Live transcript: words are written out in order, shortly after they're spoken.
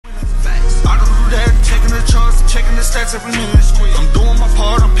checking the stats every minute. I'm doing my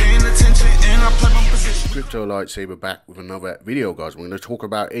part, I'm paying attention, and I play my position. Crypto Lightsaber back with another video, guys. We're going to talk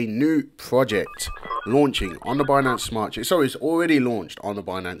about a new project launching on the Binance Smart Chain. So it's already launched on the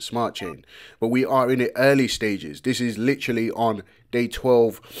Binance Smart Chain, but we are in the early stages. This is literally on day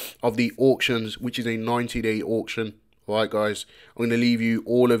 12 of the auctions, which is a 90-day auction. Alright guys, I'm going to leave you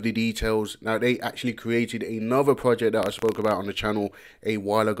all of the details. Now, they actually created another project that I spoke about on the channel a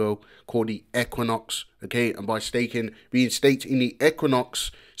while ago called the Equinox. Okay, and by being staked in the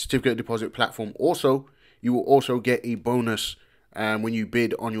Equinox certificate deposit platform, also you will also get a bonus when you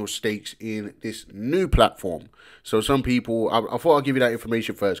bid on your stakes in this new platform. So some people, I thought I'd give you that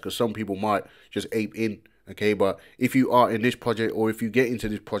information first, because some people might just ape in. Okay, but if you are in this project, or if you get into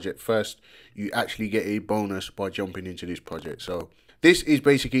this project first, you actually get a bonus by jumping into this project. So this is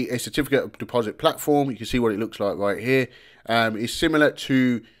basically a certificate of deposit platform. You can see what it looks like right here. It's similar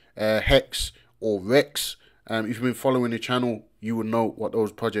to Hex or Rex. If you've been following the channel, you will know what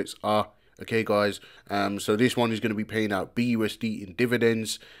those projects are. Okay guys, so this one is going to be paying out BUSD in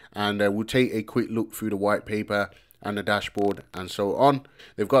dividends, and we'll take a quick look through the white paper and the dashboard and so on.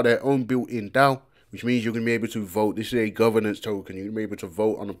 They've got their own built-in DAO, which means you're going to be able to vote. This is a governance token. You're going to be able to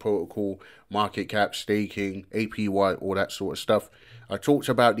vote on the protocol, market cap, staking, APY, all that sort of stuff. I talked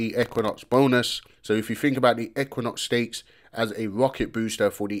about the Equinox bonus. So if you think about the Equinox stakes as a rocket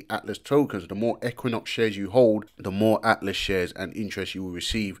booster for the Atlas tokens, the more Equinox shares you hold, the more Atlas shares and interest you will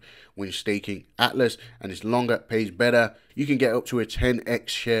receive when staking Atlas. And it's longer, pays better. You can get up to a 10x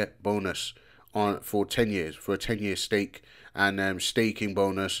share bonus for 10 years, for a 10-year stake. And staking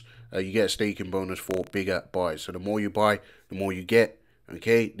bonus, you get a staking bonus for bigger buys. So the more you buy, the more you get.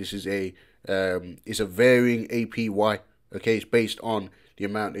 Okay, this is it's a varying APY. Okay, it's based on the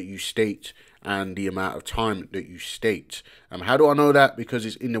amount that you staked and the amount of time that you staked. How do I know that? Because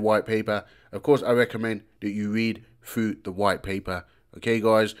it's in the white paper. Of course, I recommend that you read through the white paper. Okay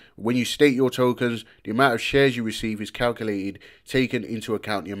guys, when you stake your tokens, the amount of shares you receive is calculated, taking into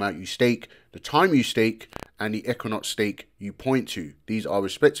account the amount you stake, the time you stake, and the Equinox stake you point to. These are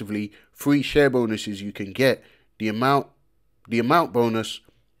respectively 3 share bonuses you can get: the amount bonus,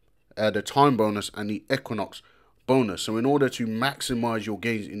 the time bonus, and the Equinox bonus. So in order to maximize your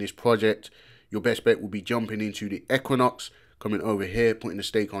gains in this project, your best bet will be jumping into the Equinox, coming over here, putting the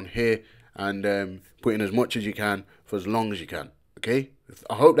stake on here, and putting as much as you can for as long as you can. Okay,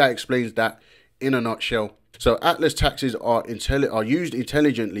 I hope that explains that in a nutshell. So Atlas taxes are used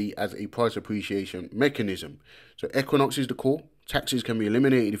intelligently as a price appreciation mechanism. So Equinox is the core. Taxes can be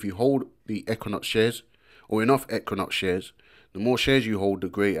eliminated if you hold the Equinox shares, or enough Equinox shares. The more shares you hold, the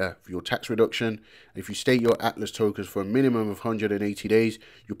greater your tax reduction. If you stake your Atlas tokens for a minimum of 180 days,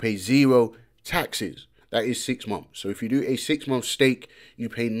 you pay 0 taxes. That is 6 months. So if you do a 6-month stake, you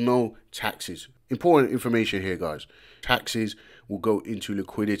pay no taxes. Important information here, guys. Taxes will go into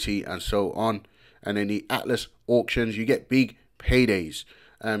liquidity and so on. And then the Atlas auctions, you get big paydays.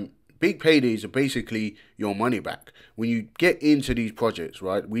 Big paydays are basically your money back. When you get into these projects,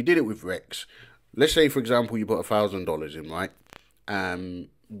 right? We did it with Rex. Let's say, for example, you put $1,000 in, right?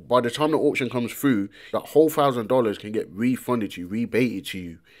 By the time the auction comes through, that whole $1,000 can get refunded to you, rebated to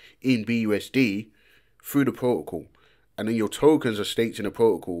you in BUSD through the protocol. And then your tokens are staked in the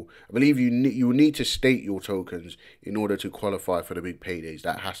protocol. I believe you will need to stake your tokens in order to qualify for the big paydays.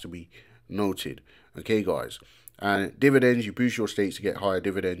 That has to be noted. Okay, guys. And dividends, you boost your stakes to get higher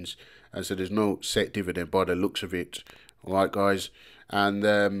dividends. And so there's no set dividend by the looks of it. All right, guys.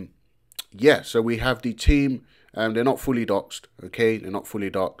 And yeah, so we have the team. They're not fully doxed. Okay, they're not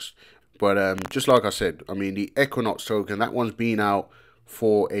fully doxed. But just like I said, I mean, the Equinox token, that one's been out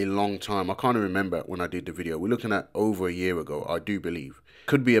for a long time. I can't remember when I did the video. We're looking at over a year ago, I do believe.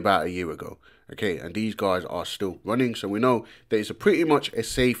 Could be about a year ago. Okay, and these guys are still running. So we know that it's pretty much a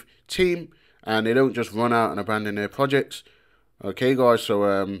safe team, and they don't just run out and abandon their projects. Okay, guys,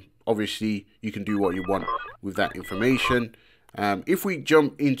 so obviously you can do what you want with that information. If we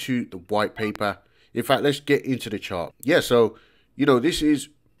jump into the white paper, in fact, let's get into the chart. Yeah, so, you know, this is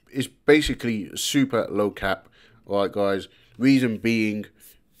basically super low cap. All right, guys. Reason being,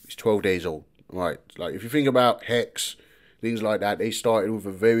 it's 12 days old. Right, like if you think about Hex, things like that, they started with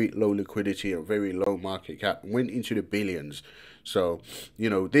a very low liquidity and very low market cap and went into the billions. So, you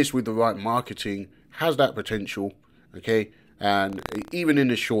know, this with the right marketing has that potential. Okay, and even in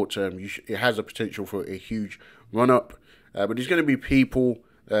the short term, it has a potential for a huge run up. But there's going to be people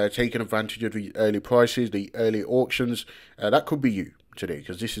taking advantage of the early prices, the early auctions. That could be you today,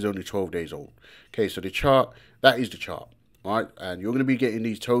 because this is only 12 days old. Okay, so the chart, that is the chart. right? And you're going to be getting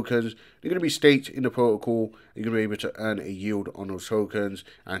these tokens. They're going to be staked in the protocol. You're going to be able to earn a yield on those tokens,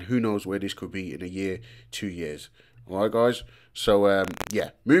 and who knows where this could be in a year, 2 years. All right, guys. So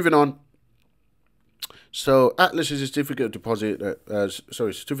yeah, moving on. So Atlas is a certificate of deposit.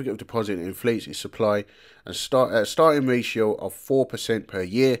 Certificate of deposit inflates its supply and starting ratio of 4% per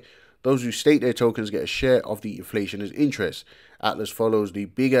year. Those who stake their tokens get a share of the inflation as interest. Atlas follows the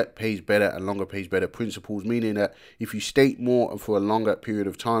bigger pays better and longer pays better principles, meaning that if you stake more and for a longer period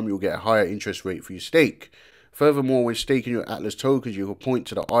of time, you'll get a higher interest rate for your stake. Furthermore, when staking your Atlas tokens, you will point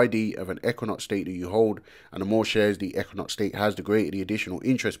to the ID of an Equinox stake that you hold, and the more shares the Equinox stake has, the greater the additional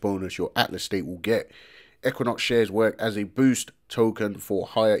interest bonus your Atlas stake will get. Equinox shares work as a boost token for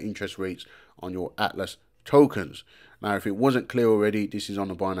higher interest rates on your Atlas tokens. Now, if it wasn't clear already, this is on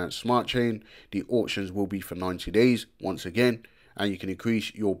the Binance Smart Chain. The auctions will be for 90 days once again, and you can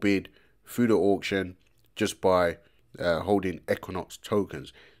increase your bid through the auction just by holding Equinox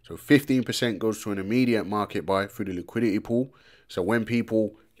tokens. So 15% goes to an immediate market buy through the liquidity pool. So when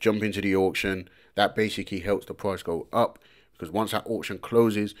people jump into the auction, that basically helps the price go up, because once that auction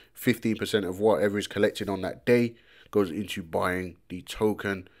closes, 15% of whatever is collected on that day goes into buying the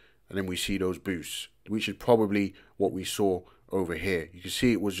token, and then we see those boosts, which is probably what we saw over here. You can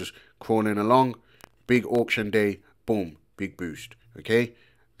see it was just crawling along, big auction day, boom, big boost. Okay,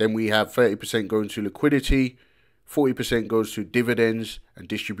 then we have 30% going to liquidity, 40% goes to dividends and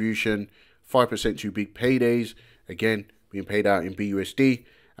distribution, 5% to big paydays, again being paid out in BUSD,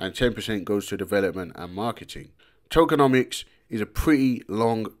 and 10% goes to development and marketing. Tokenomics is a pretty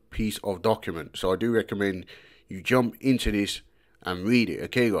long piece of document, so I do recommend you jump into this and read it,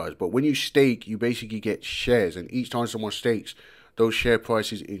 okay guys? But when you stake, you basically get shares, and each time someone stakes, those share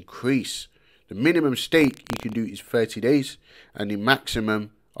prices increase. The minimum stake you can do is 30 days, and the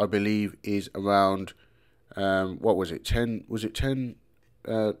maximum, I believe, is around what was it, 10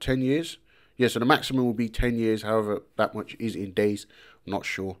 years? Yeah, so the maximum will be 10 years. However, that much is in days, I'm not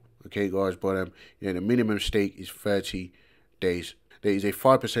sure, okay guys? But yeah, the minimum stake is 30 days. There is a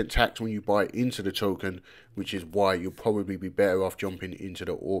 5% tax when you buy into the token, which is why you'll probably be better off jumping into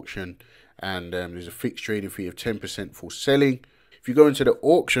the auction. And there's a fixed trading fee of 10% for selling. If you go into the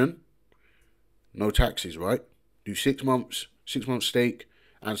auction, no taxes, right? Do 6 months, 6 months stake,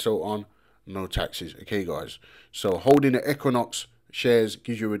 and so on, no taxes, okay guys? So holding the Equinox shares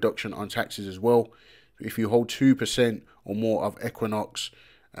gives you a reduction on taxes as well. If you hold 2% or more of Equinox,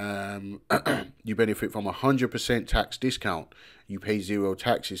 you benefit from 100% tax discount. You pay 0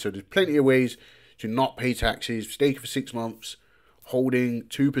 taxes. So there's plenty of ways to not pay taxes. Stake for 6 months, holding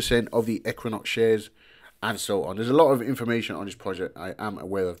 2% of the Equinox shares, and so on. There's a lot of information on this project. I am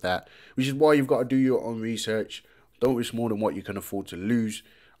aware of that, which is why you've got to do your own research. Don't risk more than what you can afford to lose.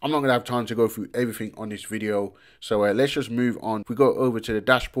 I'm not going to have time to go through everything on this video, so let's just move on. If we go over to the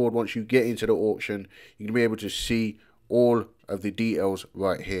dashboard, once you get into the auction, you're going to be able to see all of the details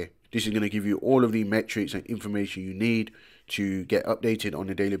right here. This is going to give you all of the metrics and information you need to get updated on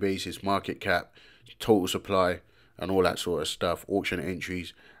a daily basis, market cap, total supply, and all that sort of stuff, auction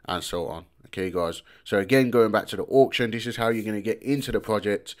entries, and so on. Okay guys, so again, going back to the auction, this is how you're going to get into the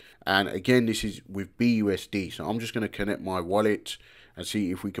project. And again, this is with BUSD, so I'm just going to connect my wallet and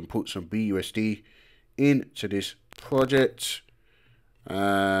see if we can put some BUSD into this project. Do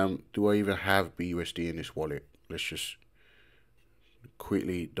I even have BUSD in this wallet? Let's just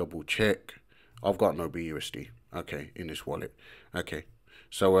quickly double check. I've got no BUSD, okay, in this wallet. Okay,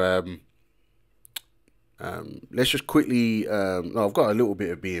 so let's just quickly no, I've got a little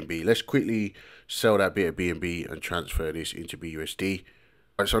bit of BNB. Let's quickly sell that bit of BNB and transfer this into BUSD.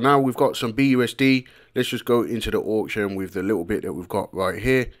 Right, so now we've got some BUSD. Let's just go into the auction with the little bit that we've got right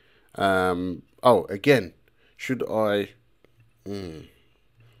here. Oh, again, should I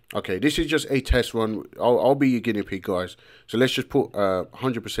okay, this is just a test run. I'll be your guinea pig, guys. So let's just put 100%,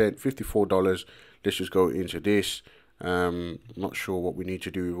 $54. Let's just go into this. Not sure what we need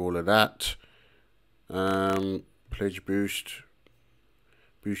to do with all of that. Pledge boost.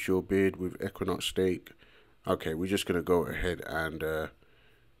 Boost your bid with Equinox stake. Okay, we're just going to go ahead and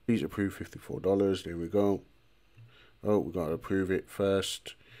please approve $54. There we go. Oh, we got to approve it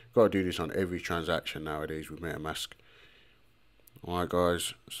first. Got to do this on every transaction nowadays with MetaMask. Alright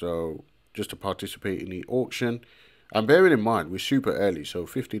guys, so just to participate in the auction, and bearing in mind we're super early, so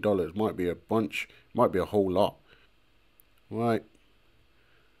 $50 might be a bunch, might be a whole lot. Right,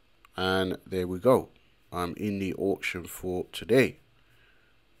 and there we go. I'm in the auction for today.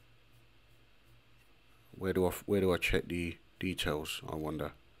 Where do I check the details, I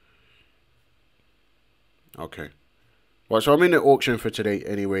wonder? Okay, right, so I'm in the auction for today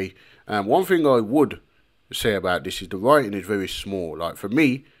anyway. One thing I would say about this is the writing is very small. Like for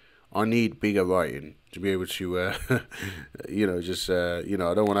me, I need bigger writing to be able to, you know, just, you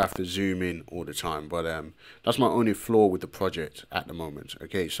know, I don't want to have to zoom in all the time. But that's my only flaw with the project at the moment.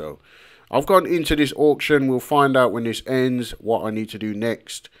 Okay, so I've gone into this auction. We'll find out when this ends what I need to do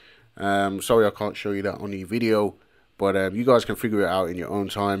next. Sorry, I can't show you that on the video, but you guys can figure it out in your own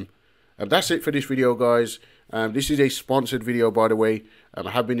time. That's it for this video, guys. This is a sponsored video, by the way. I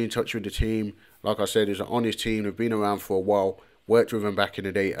have been in touch with the team. Like I said, it's an honest team. They've been around for a while. Worked with them back in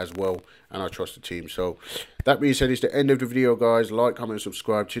the day as well, and I trust the team. So that being said, it's the end of the video, guys. Like, comment,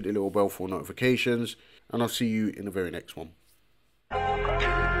 subscribe, hit the little bell for notifications, and I'll see you in the very next one.